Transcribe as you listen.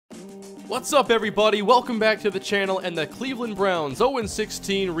What's up, everybody? Welcome back to the channel and the Cleveland Browns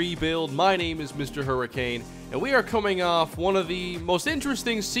 0-16 rebuild. My name is Mr. Hurricane, and we are coming off one of the most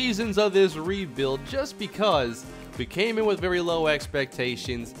interesting seasons of this rebuild just because we came in with very low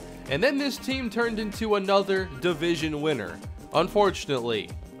expectations, and then this team turned into another division winner. Unfortunately,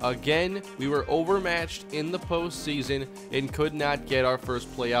 again, we were overmatched in the postseason and could not get our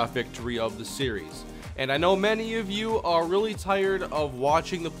first playoff victory of the series. And I know many of you are really tired of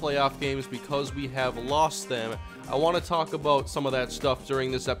watching the playoff games because we have lost them. I want to talk about some of that stuff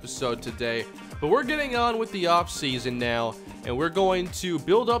during this episode today. But we're getting on with the offseason now, and we're going to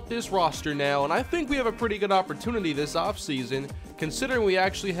build up this roster now. And I think we have a pretty good opportunity this offseason, considering we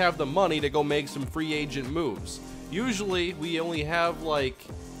actually have the money to go make some free agent moves. Usually, we only have like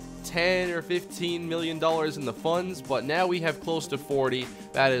 $10 or $15 million in the funds, but now we have close to 40.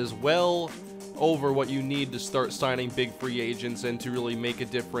 That is well over what you need to start signing big free agents and to really make a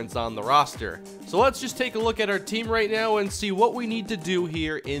difference on the roster. So let's just take a look at our team right now and see what we need to do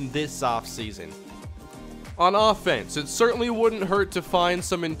here in this offseason. On offense, it certainly wouldn't hurt to find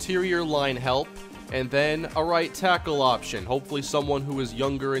some interior line help and then a right tackle option, hopefully someone who is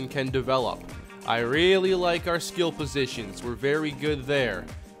younger and can develop. I really like our skill positions. We're very good there.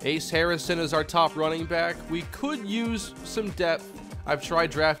 Ace Harrison is our top running back. We could use some depth. I've tried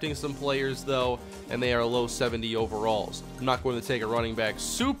drafting some players though, and they are low 70 overalls. I'm not going to take a running back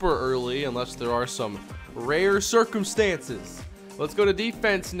super early unless there are some rare circumstances. Let's go to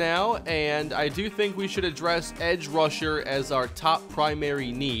defense now, and I do think we should address edge rusher as our top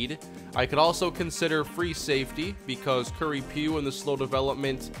primary need. I could also consider free safety because Curry Pugh and the slow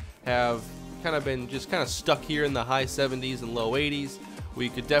development have kind of been just kind of stuck here in the high 70s and low 80s. We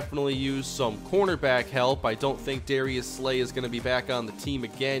could definitely use some cornerback help. I don't think Darius Slay is going to be back on the team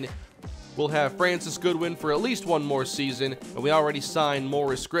again. We'll have Francis Goodwin for at least one more season, and we already signed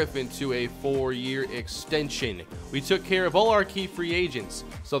Morris Griffin to a 4-year extension. We took care of all our key free agents,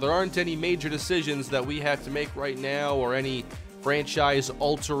 so there aren't any major decisions that we have to make right now or any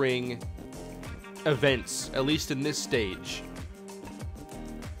franchise-altering events, at least in this stage.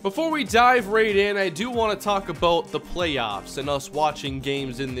 Before we dive right in, I do want to talk about the playoffs and us watching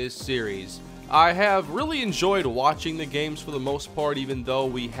games in this series. I have really enjoyed watching the games for the most part, even though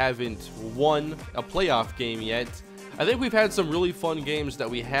we haven't won a playoff game yet. I think we've had some really fun games that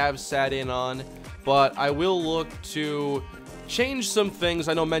we have sat in on, but I will look to change some things.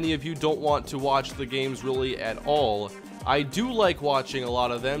 I know many of you don't want to watch the games really at all. I do like watching a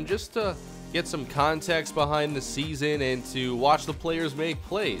lot of them just to get some context behind the season and to watch the players make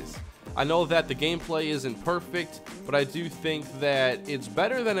plays. I know that the gameplay isn't perfect, but I do think that it's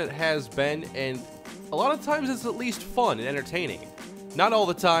better than it has been, and a lot of times it's at least fun and entertaining. Not all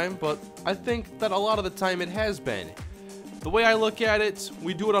the time, but I think that a lot of the time it has been. The way I look at it,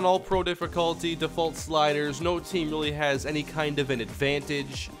 we do it on all pro difficulty, default sliders. No team really has any kind of an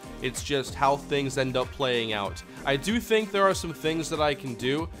advantage. It's just how things end up playing out. I do think there are some things that I can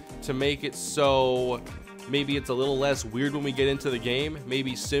do to make it so maybe it's a little less weird when we get into the game.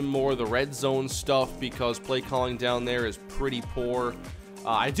 Maybe sim more of the red zone stuff because play calling down there is pretty poor.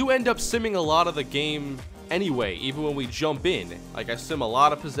 I do end up simming a lot of the game anyway, even when we jump in. Like, I sim a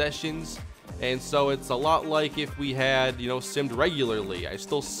lot of possessions, and so it's a lot like if we had, simmed regularly. I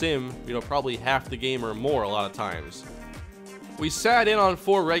still sim, probably half the game or more a lot of times. We sat in on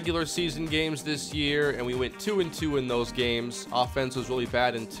 4 regular season games this year, and we went 2-2 in those games. Offense was really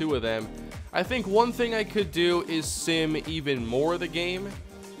bad in 2 of them. I think one thing I could do is sim even more of the game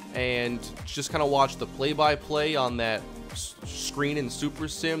and just kind of watch the play-by-play on that screen in Super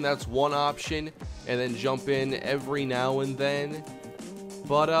Sim. That's one option, and then jump in every now and then.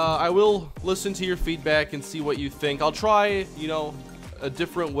 But I will listen to your feedback and see what you think. I'll try, a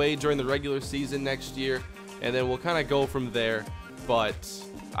different way during the regular season next year, and then we'll kind of go from there. But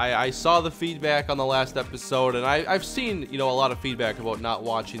I saw the feedback on the last episode, and I've seen, a lot of feedback about not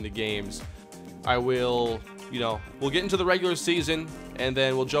watching the games. I will, we'll get into the regular season, and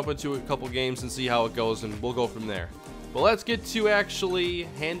then we'll jump into a couple games and see how it goes, and we'll go from there. But let's get to actually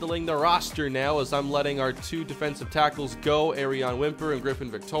handling the roster now, as I'm letting our 2 defensive tackles go, Arion Wimper and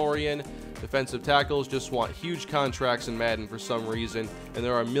Griffin Victorian. Defensive tackles just want huge contracts in Madden for some reason, and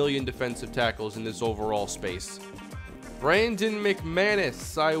there are a million defensive tackles in this overall space. Brandon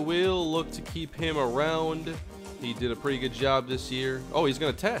McManus, I will look to keep him around. He did a pretty good job this year. Oh, he's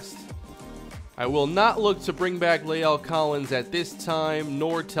going to test. I will not look to bring back Lael Collins at this time,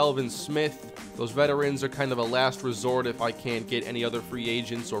 nor Telvin Smith. Those veterans are kind of a last resort if I can't get any other free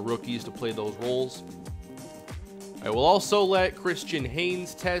agents or rookies to play those roles. I will also let Christian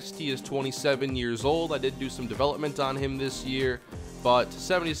Haynes test. He is 27 years old. I did do some development on him this year. but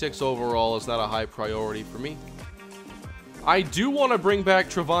 76 overall is not a high priority for me. I do want to bring back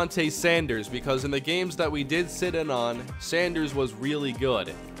Trevante Sanders because in the games that we did sit in on, Sanders was really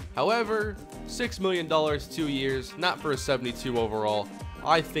good. However, $6 million 2 years, not for a 72 overall.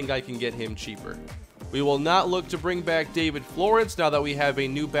 I think I can get him cheaper. We will not look to bring back David Florence now that we have a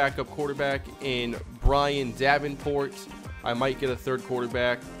new backup quarterback in Brian Davenport. I might get a third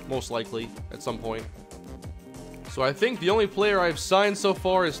quarterback, most likely, at some point. So I think the only player I've signed so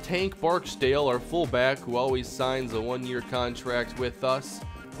far is Tank Barksdale, our fullback, who always signs a 1-year contract with us.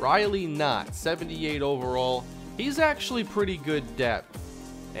 Riley Knott, 78 overall. He's actually pretty good depth,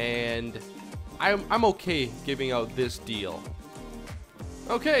 and I'm okay giving out this deal.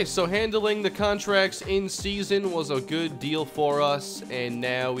 Okay, so handling the contracts in season was a good deal for us, and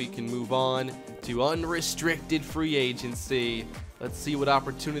now we can move on to unrestricted free agency. Let's see what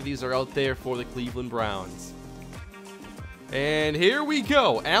opportunities are out there for the Cleveland Browns. And here we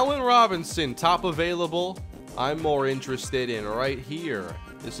go. Allen Robinson, top available. I'm more interested in right here.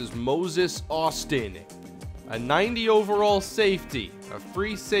 This is Moses Austin, a 90 overall safety, a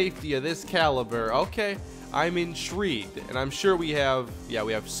free safety of this caliber. Okay, I'm intrigued, and I'm sure we have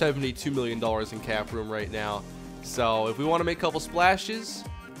 $72 million in cap room right now. So if we want to make a couple splashes,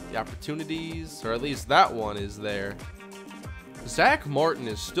 the opportunities, or at least that one is there. Zach Martin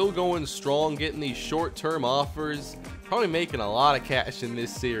is still going strong, getting these short-term offers. Probably making a lot of cash in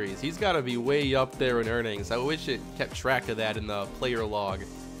this series. He's got to be way up there in earnings. I wish it kept track of that in the player log.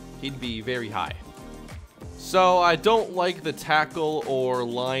 He'd be very high. So I don't like the tackle or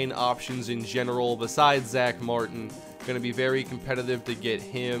line options in general besides Zach Martin. Going to be very competitive to get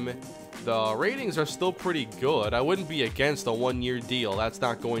him. The ratings are still pretty good. I wouldn't be against a 1-year deal. That's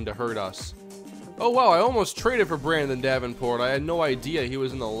not going to hurt us. Oh wow, I almost traded for Brandon Davenport. I had no idea he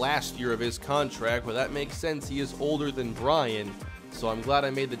was in the last year of his contract, but that makes sense. He is older than Brian, so I'm glad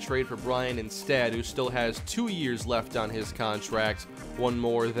I made the trade for Brian instead, who still has 2 years left on his contract, one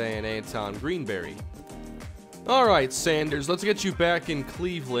more than Anton Greenberry. Alright, Sanders, let's get you back in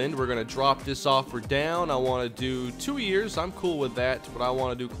Cleveland. We're going to drop this offer down. I want to do 2 years. I'm cool with that, but I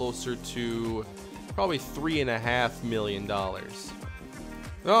want to do closer to probably $3.5 million.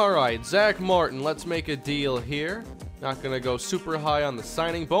 Alright, Zach Martin, let's make a deal here. Not going to go super high on the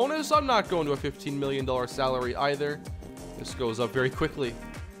signing bonus. I'm not going to a $15 million salary either. This goes up very quickly.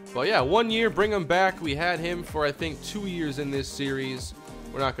 But yeah, 1 year, bring him back. We had him for, I think, 2 years in this series.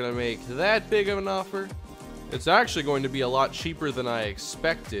 We're not going to make that big of an offer. It's actually going to be a lot cheaper than I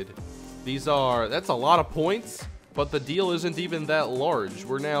expected. That's a lot of points, but the deal isn't even that large.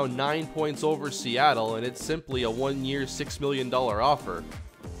 We're now 9 points over Seattle, and it's simply a 1 year, $6 million offer.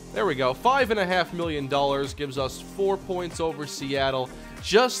 There we go, $5.5 million gives us 4 points over Seattle,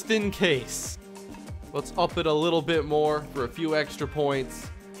 just in case. Let's up it a little bit more for a few extra points,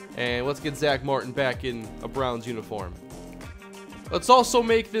 and let's get Zach Martin back in a Browns uniform. Let's also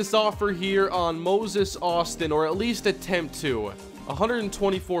make this offer here on Moses Austin, or at least attempt to.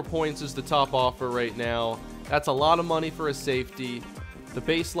 124 points is the top offer right now. That's a lot of money for a safety. The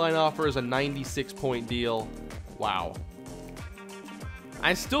baseline offer is a 96-point deal. Wow.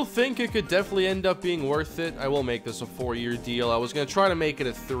 I still think it could definitely end up being worth it. I will make this a 4-year deal. I was going to try to make it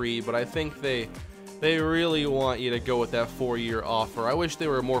a 3, but I think they really want you to go with that 4-year offer. I wish they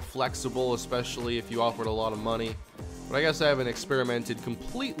were more flexible, especially if you offered a lot of money. But I guess I haven't experimented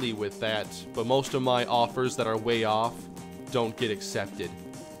completely with that. But most of my offers that are way off don't get accepted.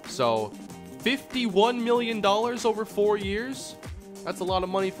 So, $51 million over 4 years? That's a lot of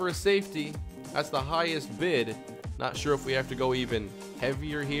money for a safety. That's the highest bid. Not sure if we have to go even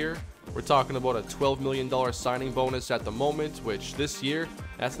heavier here. We're talking about a $12 million signing bonus at the moment, which this year,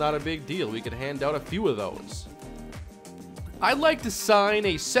 that's not a big deal. We could hand out a few of those. I'd like to sign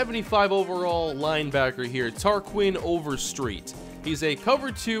a 75 overall linebacker here, Tarquin Overstreet. He's a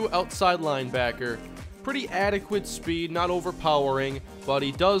cover 2 outside linebacker. Pretty adequate speed, not overpowering, but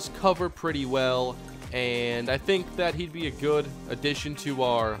he does cover pretty well. And I think that he'd be a good addition to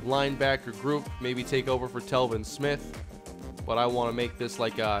our linebacker group. Maybe take over for Telvin Smith. But I want to make this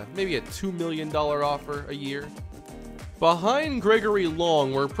like maybe a $2 million offer a year. Behind Gregory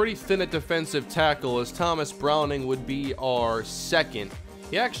Long, we're pretty thin at defensive tackle, as Thomas Browning would be our second.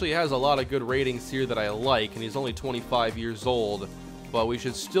 He actually has a lot of good ratings here that I like, and he's only 25 years old. But we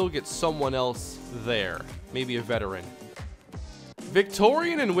should still get someone else there. Maybe a veteran.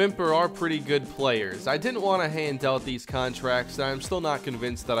 Victorian and Wimper are pretty good players. I didn't want to hand out these contracts, and I'm still not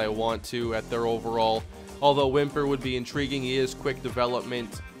convinced that I want to at their overall. Although Wimper would be intriguing, he is quick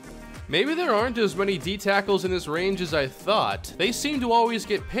development. Maybe there aren't as many D tackles in this range as I thought. They seem to always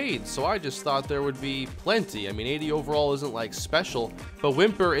get paid, so I just thought there would be plenty. I mean, 80 overall isn't like special, but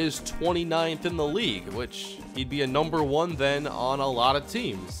Wimper is 29th in the league, which he'd be a number 1 then on a lot of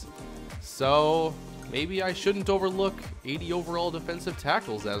teams. So maybe I shouldn't overlook 80 overall defensive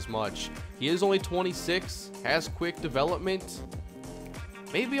tackles as much. He is only 26, has quick development.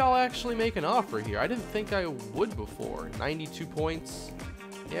 Maybe I'll actually make an offer here. I didn't think I would before. 92 points.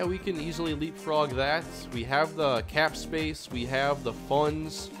 Yeah, we can easily leapfrog that. We have the cap space, we have the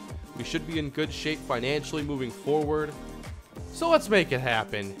funds. We should be in good shape financially moving forward. So let's make it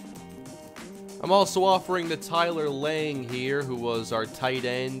happen. I'm also offering the Tyler Lang here, who was our tight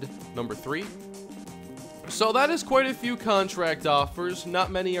end, number 3. So that is quite a few contract offers.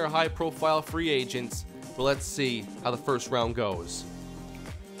 Not many are high-profile free agents, but let's see how the first round goes.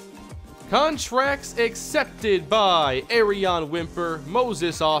 Contracts accepted by Arion Wimper,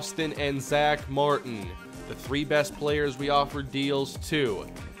 Moses Austin, and Zach Martin. The 3 best players we offered deals to.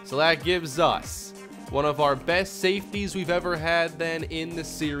 So that gives us one of our best safeties we've ever had then in the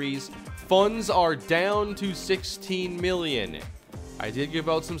series. Funds are down to $16 million. I did give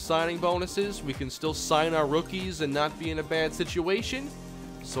out some signing bonuses. We can still sign our rookies and not be in a bad situation.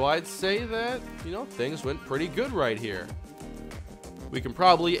 So I'd say that, things went pretty good right here. We can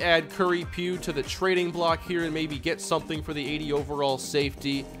probably add Curry Pugh to the trading block here and maybe get something for the 80 overall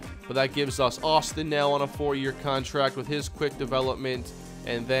safety. But that gives us Austin now on a 4-year contract with his quick development.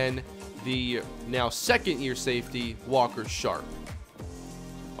 And then the now 2nd-year safety, Walker Sharp.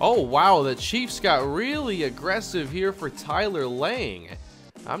 Oh, wow, the Chiefs got really aggressive here for Tyler Lang.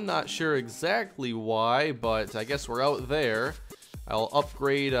 I'm not sure exactly why, but I guess we're out there. I'll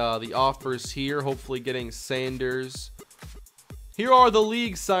upgrade the offers here, hopefully getting Sanders. Here are the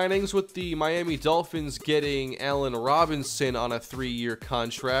league signings, with the Miami Dolphins getting Allen Robinson on a 3-year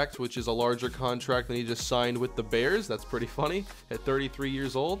contract, which is a larger contract than he just signed with the Bears. That's pretty funny at 33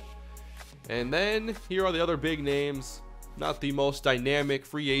 years old. And then here are the other big names. Not the most dynamic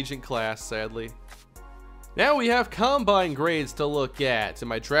free agent class, sadly. Now we have combine grades to look at, and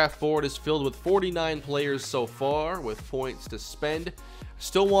my draft board is filled with 49 players so far with points to spend.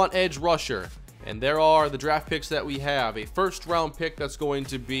 Still want edge rusher. And there are the draft picks that we have. A 1st-round pick that's going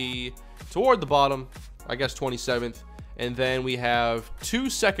to be toward the bottom, I guess 27th. And then we have 2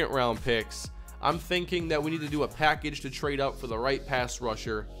 2nd-round picks. I'm thinking that we need to do a package to trade up for the right pass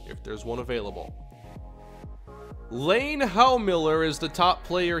rusher if there's one available. Lane Haumiller is the top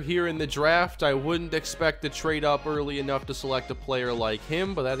player here in the draft. I wouldn't expect to trade up early enough to select a player like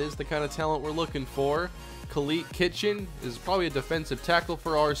him, but that is the kind of talent we're looking for. Khalid Kitchen is probably a defensive tackle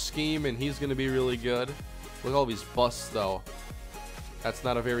for our scheme, and he's going to be really good. Look at all these busts, though. That's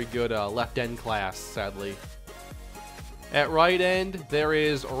not a very good left end class, sadly. At right end, there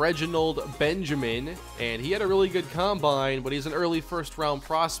is Reginald Benjamin, and he had a really good combine, but he's an early 1st-round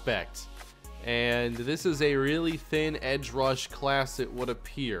prospect. And this is a really thin edge rush class, it would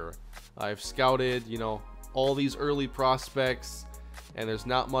appear. I've scouted, all these early prospects, and there's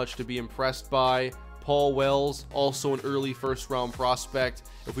not much to be impressed by. Paul Wells, also an early 1st-round prospect.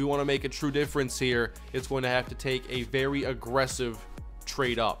 If we want to make a true difference here, it's going to have to take a very aggressive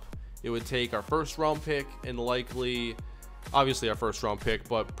trade up. It would take our 1st-round pick and likely, obviously our 1st-round pick,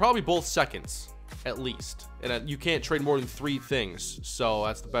 but probably both seconds at least. And you can't trade more than 3 things, so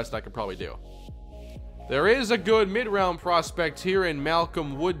that's the best I could probably do. There is a good mid-round prospect here in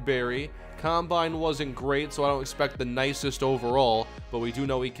Malcolm Woodbury. Combine wasn't great, so I don't expect the nicest overall, but we do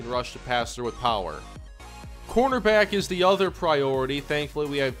know he can rush the passer with power. Cornerback is the other priority. Thankfully,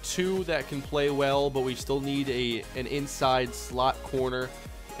 we have 2 that can play well, but we still need an inside slot corner,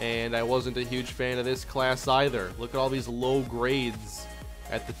 and I wasn't a huge fan of this class either. Look at all these low grades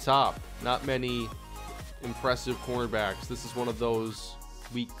at the top. Not many impressive cornerbacks. This is one of those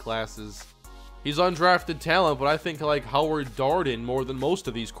weak classes. He's undrafted talent, but I think I like Howard Darden more than most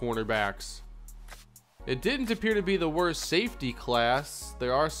of these cornerbacks. It didn't appear to be the worst safety class.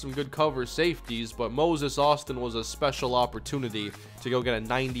 There are some good cover safeties, but Moses Austin was a special opportunity to go get a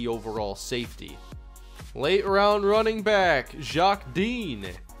 90 overall safety. Late round running back, Jacques Dean,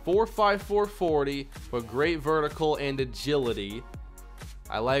 4.54 40, but great vertical and agility.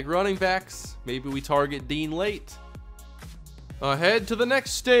 I like running backs. Maybe we target Dean late. Ahead to the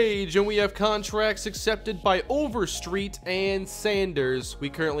next stage, and we have contracts accepted by Overstreet and Sanders.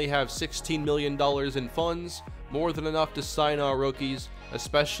 We currently have $16 million in funds, more than enough to sign our rookies,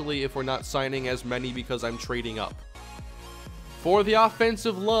 especially if we're not signing as many because I'm trading up. For the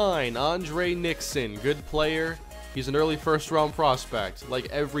offensive line, Andre Nixon, good player. He's an early 1st-round prospect, like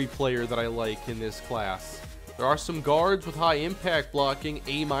every player that I like in this class. There are some guards with high impact blocking,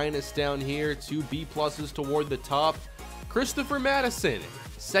 A- down here, 2 B+ toward the top. Christopher Madison,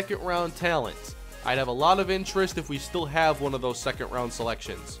 second round talent. I'd have a lot of interest if we still have one of those second round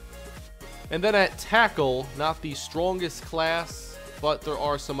selections. And then at tackle, not the strongest class, but there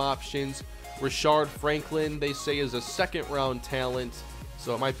are some options. Rashard Franklin, they say, is a second round talent,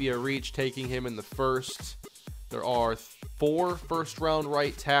 so it might be a reach taking him in the first. There are 4 first round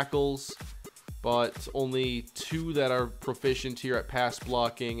right tackles, but only 2 that are proficient here at pass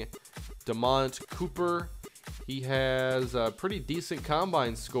blocking. DeMont Cooper, he has a pretty decent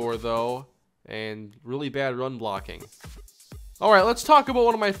combine score though, and really bad run blocking. Alright, let's talk about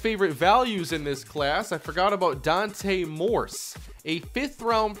one of my favorite values in this class. I forgot about Dante Morse, a 5th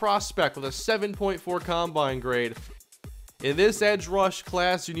round prospect with a 7.4 combine grade. In this edge rush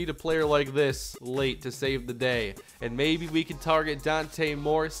class, you need a player like this late to save the day. And maybe we can target Dante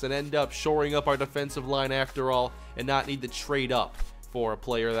Morse and end up shoring up our defensive line after all, and not need to trade up for a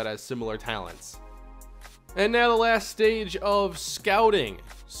player that has similar talents. And now the last stage of scouting.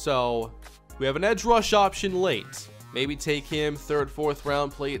 So we have an edge rush option late. Maybe take him 3rd, 4th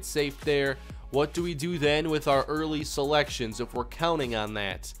round, play it safe there. What do we do then with our early selections if we're counting on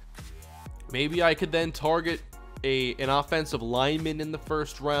that? Maybe I could then target an offensive lineman in the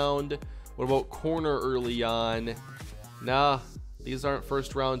 1st round. What about corner early on? Nah, these aren't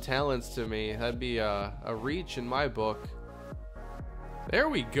 1st round talents to me. That'd be a reach in my book. There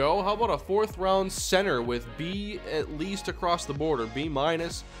we go. How about a 4th round center with B at least across the board, or B-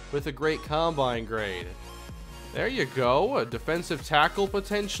 with a great combine grade? There you go. A defensive tackle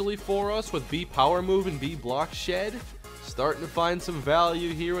potentially for us with B power move and B block shed. Starting to find some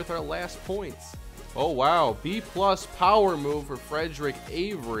value here with our last points. Oh wow, B+ power move for Frederick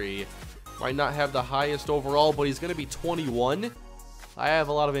Avery. Might not have the highest overall, but he's going to be 21. I have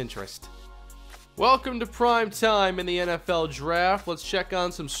a lot of interest. Welcome to prime time in the NFL draft. Let's check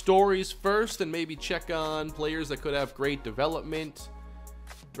on some stories first and maybe check on players that could have great development.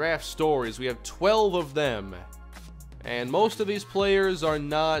 Draft stories, we have 12 of them. And most of these players are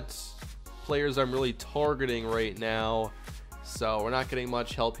not players I'm really targeting right now. So we're not getting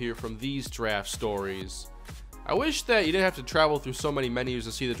much help here from these draft stories. I wish that you didn't have to travel through so many menus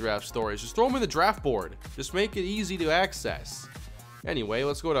to see the draft stories. Just throw them in the draft board. Just make it easy to access. Anyway,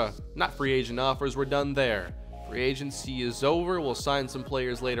 let's go to not free agent offers. We're done there. Free agency is over. We'll sign some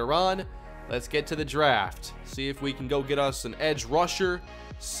players later on. Let's get to the draft. See if we can go get us an edge rusher,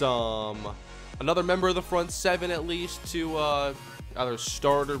 another member of the front 7 at least to either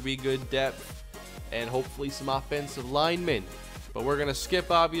start or be good depth, and hopefully some offensive linemen. But we're going to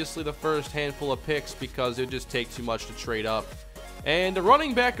skip, obviously, the first handful of picks because it would just take too much to trade up. And the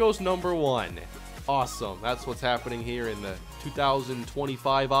running back goes number 1. Awesome. That's what's happening here in the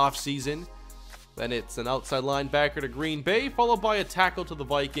 2025 offseason. Then it's an outside linebacker to Green Bay, followed by a tackle to the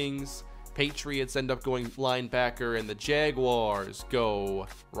Vikings. Patriots end up going linebacker, and the Jaguars go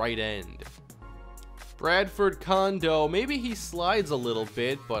right end. Bradford Kondo, maybe he slides a little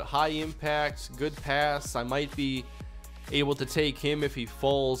bit, but high impact, good pass. I might be able to take him if he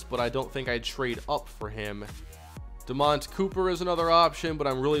falls, but I don't think I'd trade up for him. DeMont Cooper is another option, but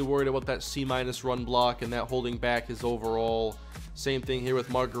I'm really worried about that C- run block and that holding back his overall. Same thing here with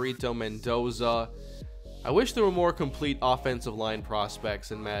Margarito Mendoza. I wish there were more complete offensive line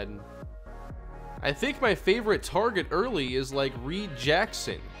prospects in Madden. I think my favorite target early is like Reed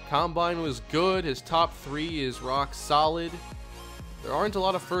Jackson. Combine was good. His top 3 is rock solid. There aren't a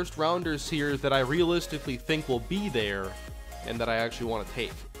lot of first rounders here that I realistically think will be there and that I actually want to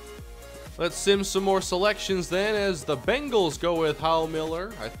take. Let's sim some more selections then, as the Bengals go with Hal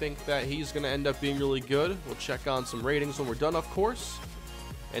Miller. I think that he's going to end up being really good. We'll check on some ratings when we're done, of course.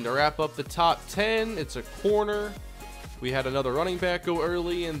 And to wrap up the top 10, it's a corner. We had another running back go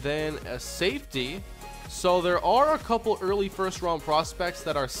early and then a safety. So there are a couple early first round prospects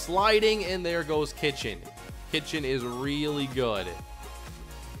that are sliding, and there goes Kitchen. Kitchen is really good.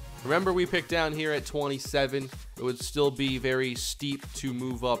 Remember, we picked down here at 27. It would still be very steep to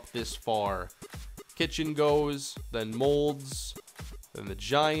move up this far. Kitchen goes, then Molds, then the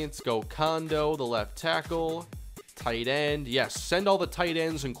Giants go Kondo, the left tackle, tight end. Yes, send all the tight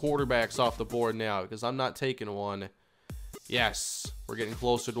ends and quarterbacks off the board now, because I'm not taking one. Yes, we're getting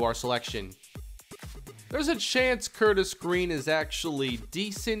closer to our selection. There's a chance Curtis Green is actually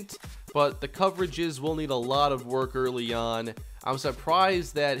decent, but the coverages will need a lot of work early on. I'm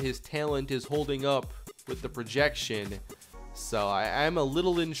surprised that his talent is holding up with the projection. So I'm a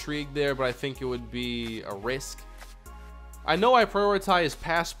little intrigued there, but I think it would be a risk. I know I prioritize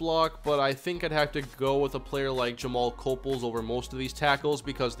pass block, but I think I'd have to go with a player like Jamal Copels over most of these tackles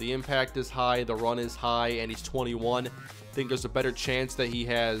because the impact is high, the run is high, and he's 21. I think there's a better chance that he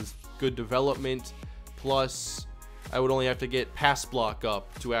has good development. Plus, I would only have to get pass block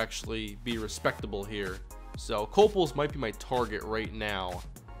up to actually be respectable here. So Copels might be my target right now.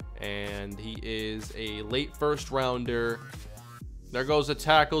 And he is a late first rounder. There goes a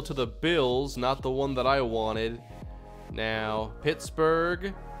tackle to the Bills, not the one that I wanted. Now,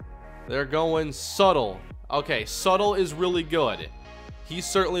 Pittsburgh, they're going Subtle. Okay, Subtle is really good. He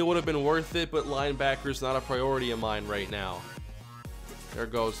certainly would have been worth it, but linebacker's not a priority of mine right now. There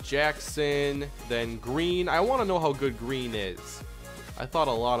goes Jackson, then Green. I want to know how good Green is. I thought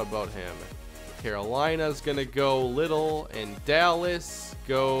a lot about him. Carolina's going to go Little, and Dallas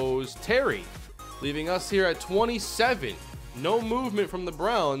goes Terry, leaving us here at 27. No movement from the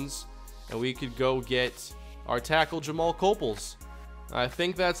Browns, and we could go get our tackle Jamal Copels. I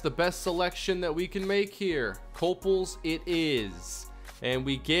think that's the best selection that we can make here. Copels it is. And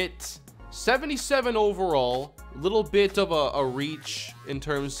we get 77 overall. Little bit of a reach in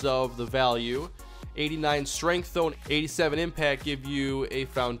terms of the value. 89 strength though, 87 impact give you a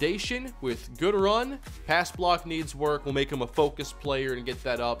foundation with good run. Pass block needs work. We'll make him a focus player and get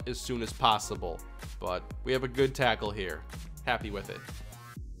that up as soon as possible. But we have a good tackle here. Happy with it.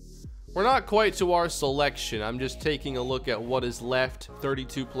 We're not quite to our selection. I'm just taking a look at what is left.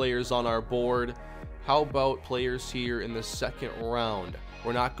 32 players on our board. How about players here in the second round?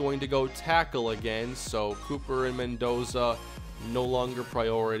 We're not going to go tackle again, so Cooper and Mendoza no longer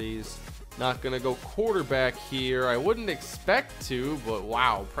priorities. Not going to go quarterback here. I wouldn't expect to, but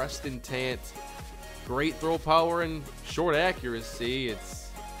wow, Preston Tant. Great throw power and short accuracy. It's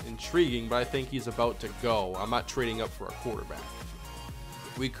intriguing, but I think he's about to go. I'm not trading up for a quarterback.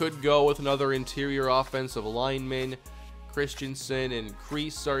 We could go with another interior offensive lineman. Christensen and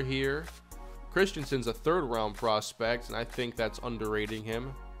Kreese are here. Christensen's a third-round prospect, and I think that's underrating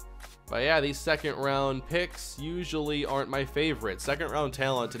him. But yeah, these second-round picks usually aren't my favorite. Second-round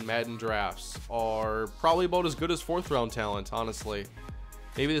talent in Madden drafts are probably about as good as fourth-round talent, honestly.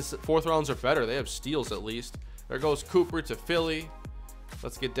 Maybe the fourth rounds are better. They have steals at least. There goes Cooper to Philly.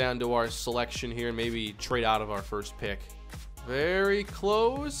 Let's get down to our selection here and maybe trade out of our first pick. Very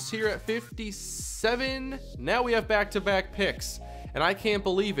close here at 57. Now we have back-to-back picks, and I can't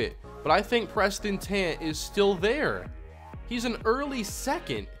believe it, but I think Preston Tant is still there. He's an early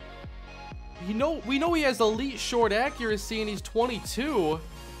second. We know he has elite short accuracy, and he's 22.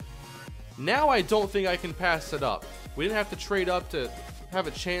 Now I don't think I can pass it up. We didn't have to trade up to have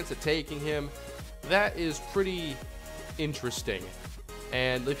a chance at taking him. That is pretty interesting.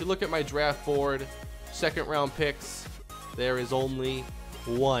 And if you look at my draft board, second-round picks, there is only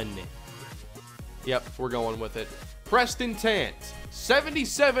one. Yep, we're going with it. Preston Tant,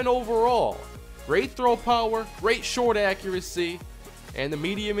 77 overall. Great throw power, great short accuracy, and the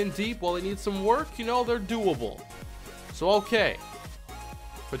medium and deep, while they need some work, you know, they're doable. So, okay.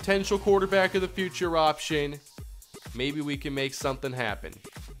 Potential quarterback of the future option. Maybe we can make something happen.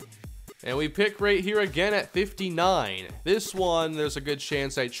 And we pick right here again at 59. This one, there's a good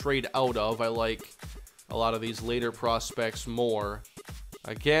chance I trade out of. I like a lot of these later prospects more.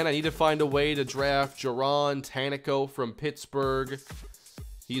 Again, I need to find a way to draft Jaron Tanico from Pittsburgh.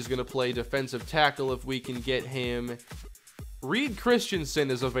 He's going to play defensive tackle if we can get him. Reed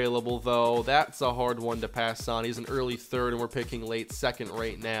Christensen is available, though. That's a hard one to pass on. He's an early third, and we're picking late second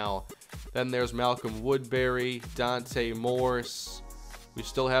right now. Then there's Malcolm Woodbury, Dante Morse. We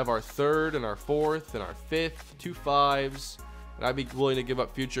still have our third and our fourth and our fifth, 2 5s. And I'd be willing to give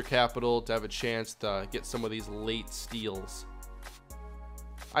up future capital to have a chance to get some of these late steals.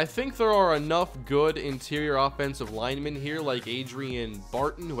 I think there are enough good interior offensive linemen here, like Adrian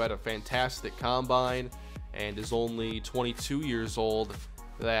Barton, who had a fantastic combine and is only 22 years old,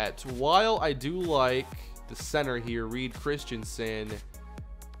 that while I do like the center here, Reed Christensen,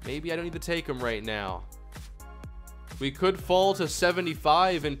 maybe I don't need to take him right now. We could fall to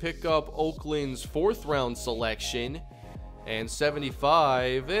 75 and pick up Oakland's 4th round selection. And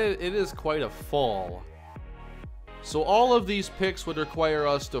 75, it is quite a fall. So all of these picks would require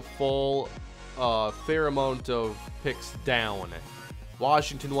us to fall a fair amount of picks down.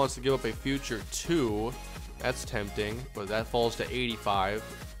 Washington wants to give up a future 2. That's tempting, but that falls to 85.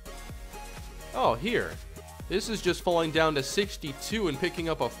 Oh, here. This is just falling down to 62 and picking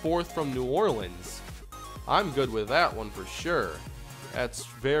up a 4th from New Orleans. I'm good with that one for sure. That's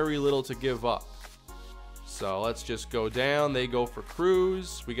very little to give up. So let's just go down. They go for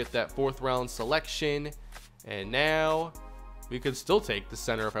Cruz. We get that 4th round selection. And now we could still take the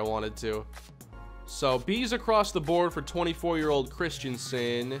center if I wanted to. So B's across the board for 24-year-old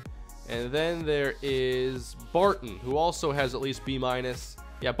Christensen. And then there is Barton, who also has at least B-.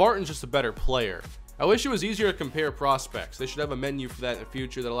 Yeah, Barton's just a better player. I wish it was easier to compare prospects. They should have a menu for that in the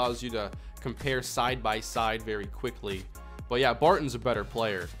future that allows you to compare side by side very quickly. But yeah, Barton's a better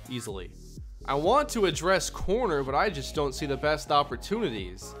player, easily. I want to address corner, but I just don't see the best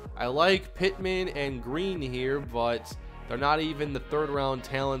opportunities. I like Pittman and Green here, but they're not even the third-round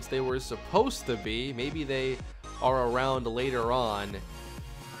talents they were supposed to be. Maybe they are around later on.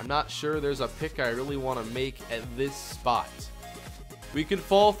 I'm not sure there's a pick I really want to make at this spot. We could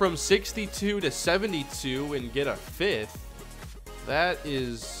fall from 62 to 72 and get a 5th. That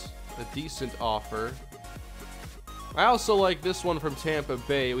is a decent offer. I also like this one from Tampa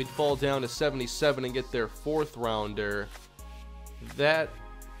Bay. We'd fall down to 77 and get their 4th rounder. That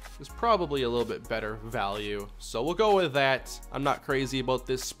is probably a little bit better value. So we'll go with that. I'm not crazy about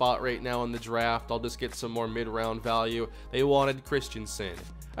this spot right now in the draft. I'll just get some more mid-round value. They wanted Christensen.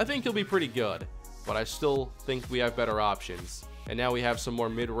 I think he'll be pretty good, but I still think we have better options. And now we have some more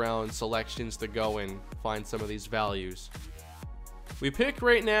mid-round selections to go and find some of these values. We pick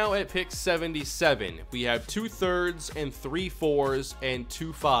right now at pick 77. We have 2 3rds and 3 4s and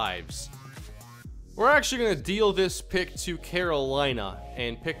 2 5s. We're actually going to deal this pick to Carolina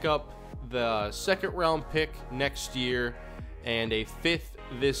and pick up the 2nd round pick next year and a 5th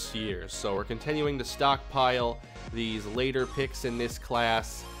this year. So we're continuing to stockpile these later picks in this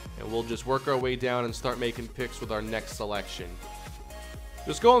class, and we'll just work our way down and start making picks with our next selection.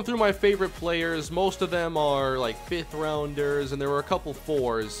 Just going through my favorite players, most of them are like 5th rounders, and there were a couple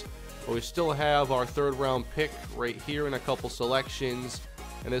 4s, but we still have our 3rd round pick right here in a couple selections,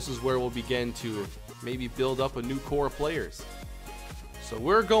 and this is where we'll begin to maybe build up a new core of players. So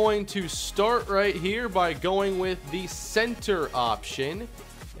we're going to start right here by going with the center option,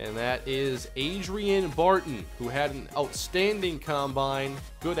 and that is Adrian Barton, who had an outstanding combine,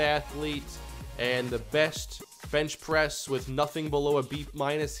 good athlete, and the best bench press with nothing below a B-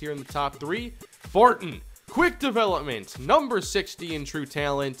 here in the top 3. Barton, quick development, number 60 in true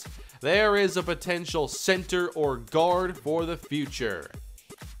talent. There is a potential center or guard for the future.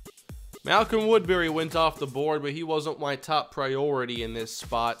 Malcolm Woodbury went off the board, but he wasn't my top priority in this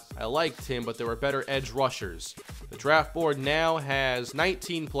spot. I liked him, but there were better edge rushers. The draft board now has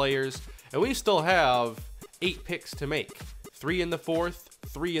 19 players, and we still have 8 picks to make. 3 in the 4th,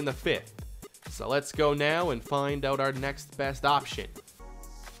 3 in the 5th. So let's go now and find out our next best option.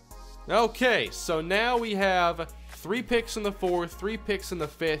 Okay, so now we have 3 picks in the 4th, 3 picks in the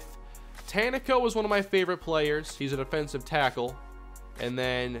 5th. Tanico is one of my favorite players. He's a defensive tackle. And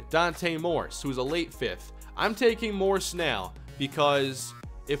then Dante Morse, who's a late 5th. I'm taking Morse now because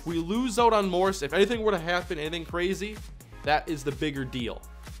if we lose out on Morse, if anything were to happen, anything crazy, that is the bigger deal.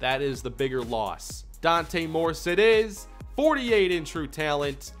 That is the bigger loss. Dante Morse it is, 48 in true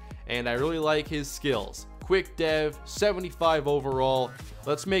talent, and I really like his skills. Quick dev, 75 overall.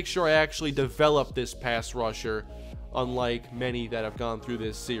 Let's make sure I actually develop this pass rusher, unlike many that have gone through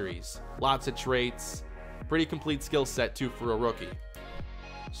this series. Lots of traits, pretty complete skill set too for a rookie.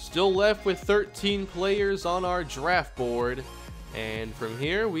 Still left with 13 players on our draft board. And from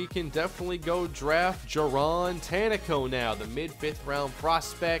here, we can definitely go draft Jaron Tanico now, the mid-5th round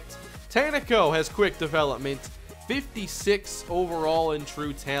prospect. Tanico has quick development, 56 overall in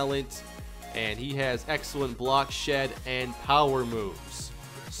true talent, and he has excellent block shed and power moves.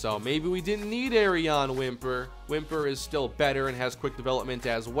 So maybe we didn't need Arion Wimper. Wimper is still better and has quick development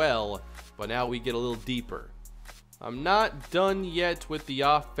as well, but now we get a little deeper. I'm not done yet with the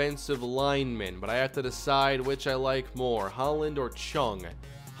offensive linemen, but I have to decide which I like more, Holland or Chung.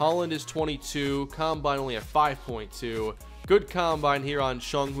 Holland is 22, combine only at 5.2. Good combine here on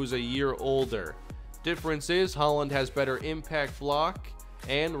Chung, who's a year older. Difference is Holland has better impact block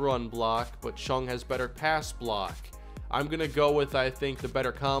and run block, but Chung has better pass block. I'm going to go with, I think, the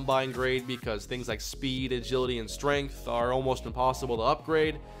better combine grade because things like speed, agility, and strength are almost impossible to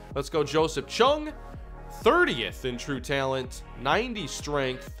upgrade. Let's go Joseph Chung. 30th in true talent, 90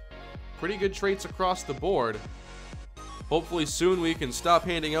 strength, pretty good traits across the board. Hopefully soon we can stop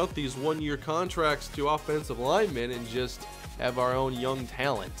handing out these one-year contracts to offensive linemen and just have our own young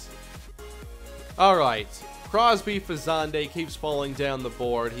talent. Alright, Crosby Fazande keeps falling down the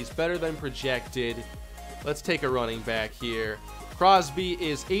board. He's better than projected. Let's take a running back here. Crosby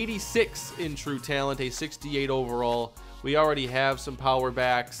is 86 in true talent, a 68 overall. We already have some power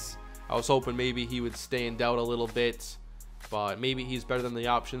backs. I was hoping maybe he would stand out a little bit, but maybe he's better than the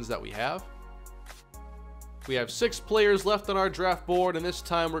options that we have. We have 6 players left on our draft board, and this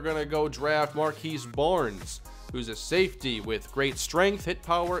time we're going to go draft Marquise Barnes, who's a safety with great strength, hit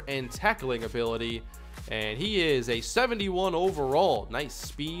power, and tackling ability. And he is a 71 overall. Nice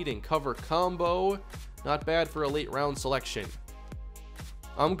speed and cover combo. Not bad for a late round selection.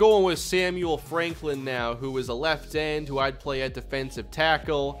 I'm going with Samuel Franklin now, who is a left end who I'd play at defensive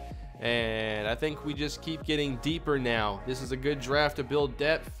tackle. And I think we just keep getting deeper now. This is a good draft to build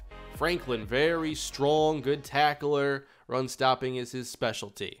depth. Franklin, very strong, good tackler. Run stopping is his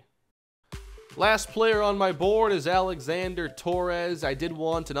specialty. Last player on my board is Alexander Torres. I did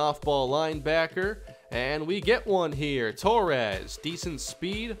want an off-ball linebacker, and we get one here. Torres, decent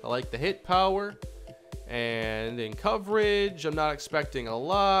speed. I like the hit power. And in coverage, I'm not expecting a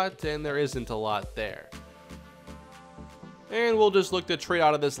lot, and there isn't a lot there. And we'll just look to trade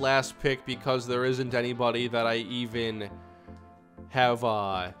out of this last pick because there isn't anybody that I even have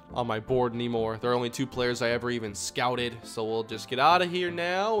on my board anymore. There are only 2 players I ever even scouted, so we'll just get out of here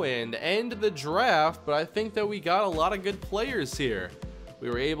now and end the draft. But I think that we got a lot of good players here. We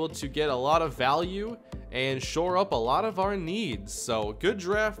were able to get a lot of value and shore up a lot of our needs, so good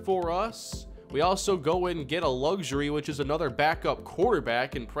draft for us. We also go in and get a luxury, which is another backup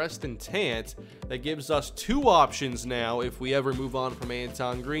quarterback in Preston Tant. That gives us 2 options now if we ever move on from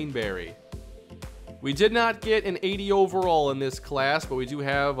Anton Greenberry. We did not get an 80 overall in this class, but we do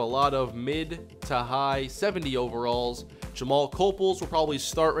have a lot of mid to high 70 overalls. Jamal Copels will probably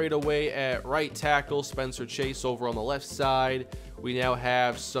start right away at right tackle. Spencer Chase over on the left side. We now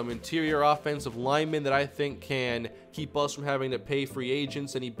have some interior offensive linemen that I think can keep us from having to pay free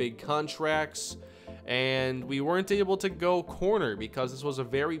agents any big contracts. And we weren't able to go corner because this was a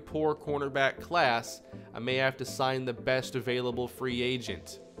very poor cornerback class. I may have to sign the best available free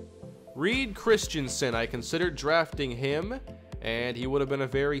agent. Reed Christensen, I considered drafting him, and he would have been a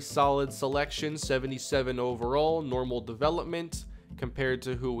very solid selection. 77 overall, normal development compared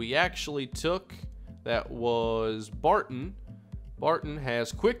to who we actually took. That was Barton. Barton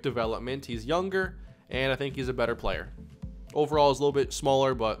has quick development. He's younger, and I think he's a better player. Overall is a little bit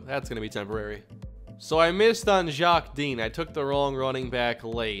smaller, but that's going to be temporary. So I missed on Jacques Dean. I took the wrong running back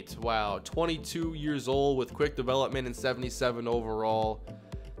late. Wow, 22 years old with quick development and 77 overall.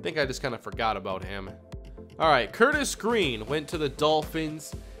 I think I just kind of forgot about him. All right, Curtis Green went to the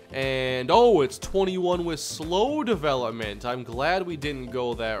Dolphins, and oh, it's 21 with slow development. I'm glad we didn't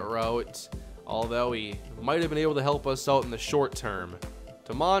go that route, although he might have been able to help us out in the short term.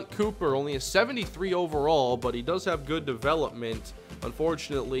 Demont Cooper, only a 73 overall, but he does have good development.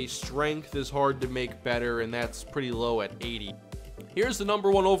 Unfortunately, strength is hard to make better, and that's pretty low at 80. Here's the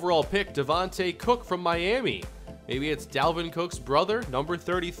number 1 overall pick, Devontae Cook from Miami. Maybe it's Dalvin Cook's brother, number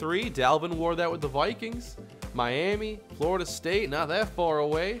 33. Dalvin wore that with the Vikings. Miami, Florida State, not that far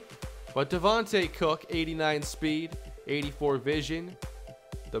away. But Devontae Cook, 89 speed, 84 vision.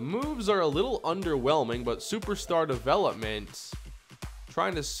 The moves are a little underwhelming, but superstar development.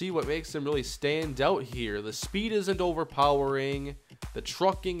 Trying to see what makes him really stand out here. The speed isn't overpowering. The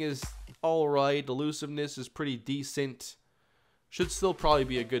trucking is alright. Elusiveness is pretty decent. Should still probably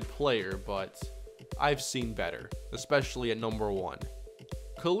be a good player, but I've seen better, especially at number 1.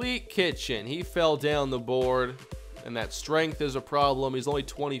 Khalid Kitchen, he fell down the board, and that strength is a problem. He's only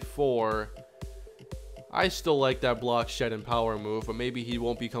 24. I still like that block, shed, and power move, but maybe he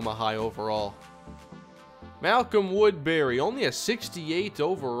won't become a high overall. Malcolm Woodbury, only a 68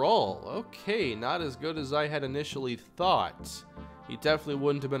 overall. Okay, not as good as I had initially thought. He definitely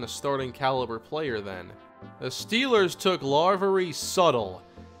wouldn't have been a starting caliber player then. The Steelers took Larvery Subtle,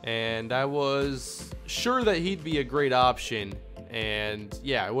 and I was sure that he'd be a great option. And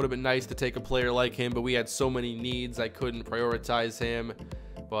yeah, it would have been nice to take a player like him, but we had so many needs I couldn't prioritize him.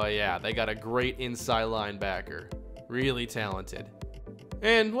 But yeah, they got a great inside linebacker. Really talented.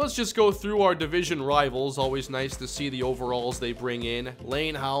 And let's just go through our division rivals. Always nice to see the overalls they bring in.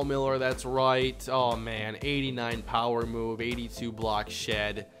 Lane Howmiller, that's right. Oh man, 89 power move, 82 block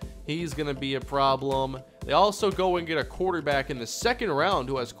shed. He's going to be a problem. They also go and get a quarterback in the 2nd round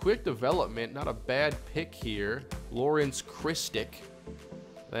who has quick development. Not a bad pick here. Lawrence Christick.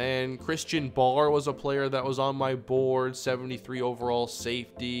 Then Christian Barr was a player that was on my board. 73 overall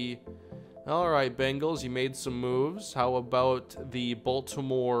safety. Alright, Bengals, you made some moves. How about the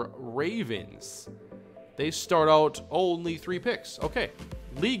Baltimore Ravens? They start out only 3 picks. Okay.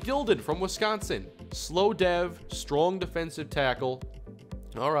 Lee Gilden from Wisconsin. Slow dev, strong defensive tackle.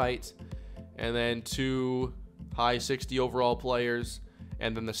 Alright. And then 2 high 60 overall players.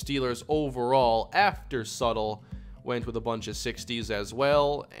 And then the Steelers overall, after Subtle, went with a bunch of 60s as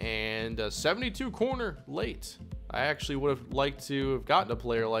well. And a 72 corner late. I actually would have liked to have gotten a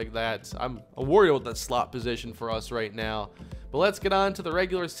player like that. I'm worried about that slot position for us right now. But let's get on to the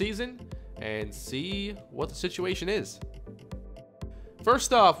regular season. and see what the situation is.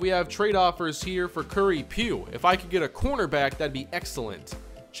 First off, we have trade offers here for Curry Pugh. If I could get a cornerback, that'd be excellent.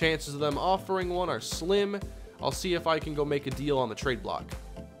 Chances of them offering one are slim. I'll see if I can go make a deal on the trade block.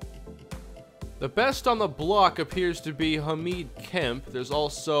 The best on the block appears to be Hamid Kemp. There's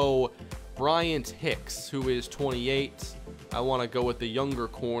also Bryant Hicks, who is 28. I want to go with the younger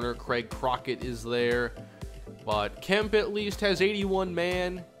corner. Craig Crockett is there. But Kemp at least has 81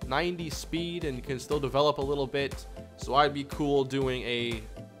 man, 90 speed, and can still develop a little bit. So I'd be cool doing a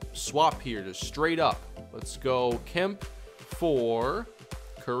swap here, just straight up. Let's go Kemp for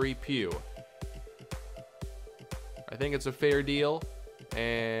Curry Pugh. I think it's a fair deal,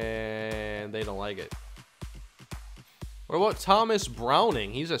 and they don't like it. What about Thomas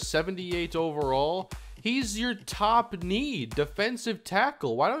Browning? He's a 78 overall. He's your top need, defensive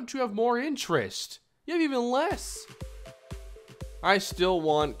tackle. Why don't you have more interest? You have even less. I still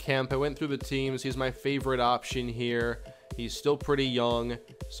want Kemp. I went through the teams. He's my favorite option here. He's still pretty young,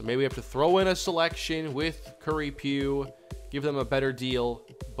 so maybe we have to throw in a selection with Curry Pugh, give them a better deal,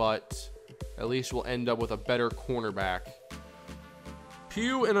 but at least we'll end up with a better cornerback.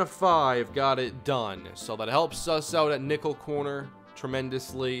 Pugh and a 5 got it done, so that helps us out at nickel corner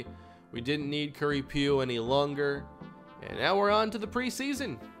tremendously. We didn't need Curry Pugh any longer, and now we're on to the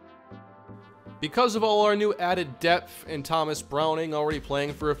preseason. Because of all our new added depth and Thomas Browning already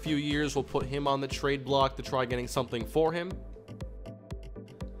playing for a few years, we'll put him on the trade block to try getting something for him.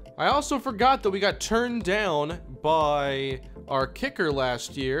 I also forgot that we got turned down by our kicker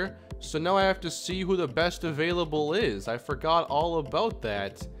last year, so now I have to see who the best available is. I forgot all about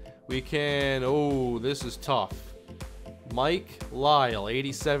that. We can, oh, this is tough. Mike Lyle,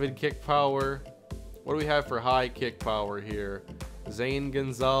 87 kick power. What do we have for high kick power here? Zane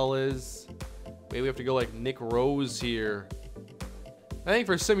Gonzalez. Maybe we have to go like Nick Rose here. I think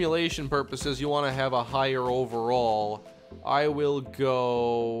for simulation purposes, you want to have a higher overall. I will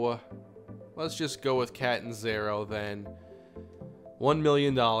go... Let's just go with Catanzaro then. $1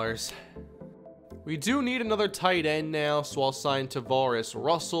 million. We do need another tight end now, so I'll sign Tavares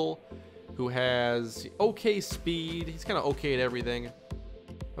Russell, who has okay speed. He's kind of okay at everything.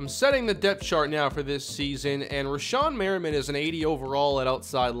 I'm setting the depth chart now for this season, and Rashawn Merriman is an 80 overall at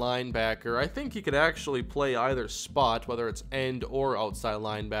outside linebacker. I think he could actually play either spot, whether it's end or outside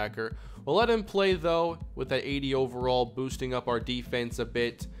linebacker. We'll let him play, though, with that 80 overall, boosting up our defense a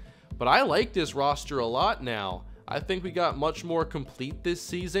bit. But I like this roster a lot now. I think we got much more complete this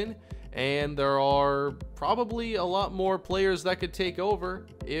season, and there are probably a lot more players that could take over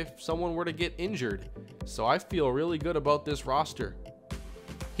if someone were to get injured. So I feel really good about this roster.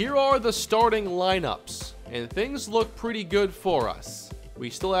 Here are the starting lineups, and things look pretty good for us. We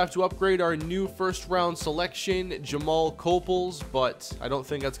still have to upgrade our new first round selection, Jamal Copels, but I don't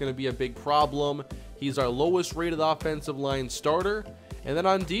think that's going to be a big problem. He's our lowest rated offensive line starter. And then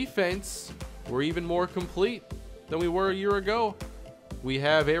on defense, we're even more complete than we were a year ago. We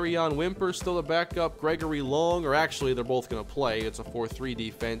have Arion Wimper still the backup, Gregory Long, or actually they're both going to play. It's a 4-3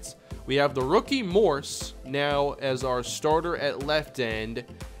 defense. We have the rookie Morse now as our starter at left end.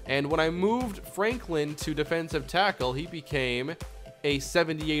 And when I moved Franklin to defensive tackle, he became a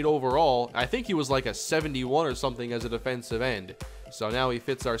 78 overall. I think he was like a 71 or something as a defensive end. So now he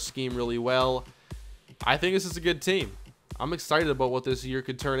fits our scheme really well. I think this is a good team. I'm excited about what this year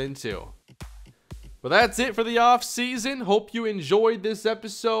could turn into. But that's it for the off season. Hope you enjoyed this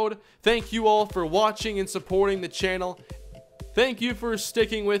episode. Thank you all for watching and supporting the channel. Thank you for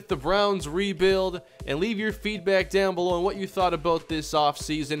sticking with the Browns rebuild, and leave your feedback down below on what you thought about this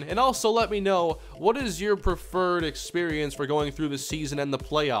offseason, and also let me know, what is your preferred experience for going through the season and the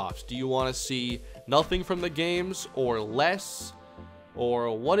playoffs? Do you want to see nothing from the games or less,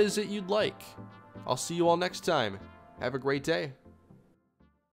 or what is it you'd like? I'll see you all next time. Have a great day.